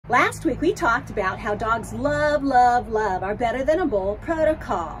Last week we talked about how dogs love our Better Than a Bowl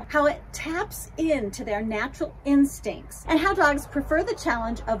protocol, how it taps into their natural instincts, and how dogs prefer the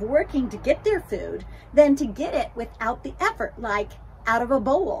challenge of working to get their food than to get it without the effort, like out of a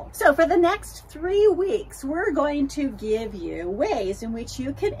bowl. So for the next 3 weeks, we're going to give you ways in which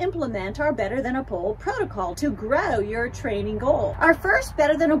you can implement our Better Than a Bowl protocol to grow your training goal. Our first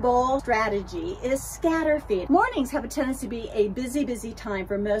Better Than a Bowl strategy is scatter feed. Mornings have a tendency to be a busy time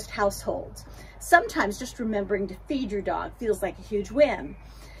for most households. Sometimes just remembering to feed your dog feels like a huge win.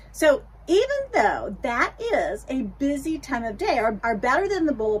 So even though that is a busy time of day, our Better Than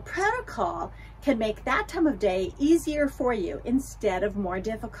the Bowl protocol can make that time of day easier for you instead of more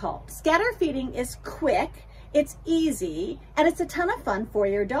difficult. Scatter feeding is quick, it's easy, and it's a ton of fun for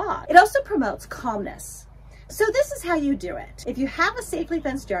your dog. It also promotes calmness. So this is how you do it. If you have a safely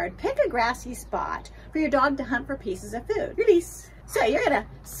fenced yard, pick a grassy spot for your dog to hunt for pieces of food. Release. So you're gonna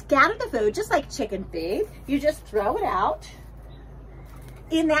scatter the food just like chicken feed. You just throw it out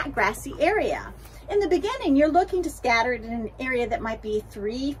in that grassy area. In the beginning, you're looking to scatter it in an area that might be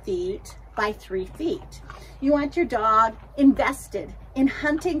 3 feet by 3 feet. You want your dog invested in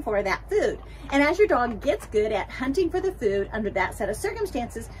hunting for that food. And as your dog gets good at hunting for the food under that set of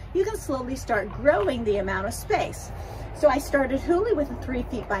circumstances, you can slowly start growing the amount of space. So I started Huli with a 3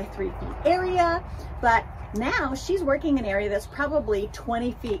 feet by 3 feet area, but now she's working an area that's probably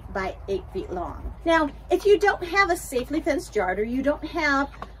 20 feet by 8 feet long. Now, if you don't have a safely fenced yard, or you don't have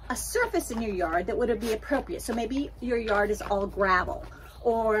a surface in your yard that would be appropriate, so maybe your yard is all gravel,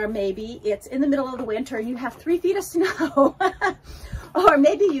 or maybe it's in the middle of the winter and you have 3 feet of snow, or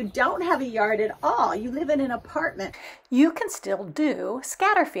maybe you don't have a yard at all, you live in an apartment. You can still do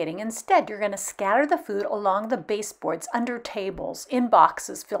scatter feeding. Instead, you're going to scatter the food along the baseboards, under tables, in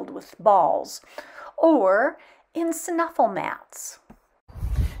boxes filled with balls, or in snuffle mats.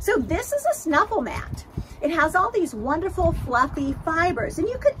 So this is a snuffle mat. It has all these wonderful fluffy fibers, and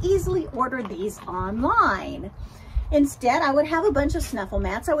you could easily order these online. Instead, I would have a bunch of snuffle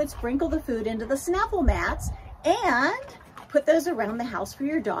mats. I would sprinkle the food into the snuffle mats and put those around the house for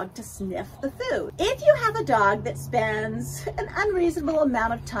your dog to sniff the food. If you have a dog that spends an unreasonable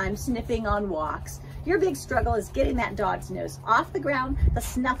amount of time sniffing on walks, your big struggle is getting that dog's nose off the ground, the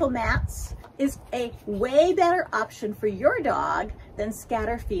snuffle mats is a way better option for your dog than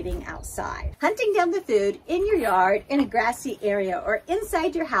scatter feeding outside. Hunting down the food in your yard, in a grassy area, or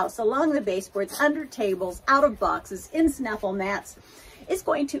inside your house along the baseboards, under tables, out of boxes, in snuffle mats is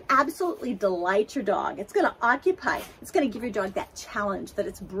going to absolutely delight your dog. It's going to occupy, it's going to give your dog that challenge that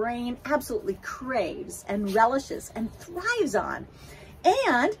its brain absolutely craves and relishes and thrives on.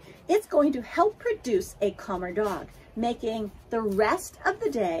 And it's going to help produce a calmer dog, making the rest of the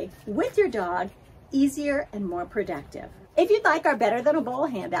day with your dog easier and more productive. If you'd like our Better Than a Bowl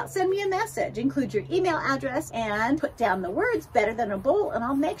handout, send me a message. Include your email address and put down the words Better Than a Bowl, and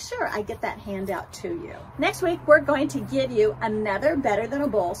I'll make sure I get that handout to you. Next week, we're going to give you another Better Than a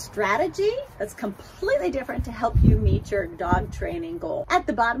Bowl strategy that's completely different to help you meet your dog training goal. At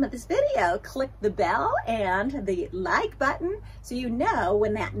the bottom of this video, click the bell and the like button so you know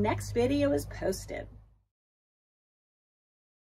when that next video is posted.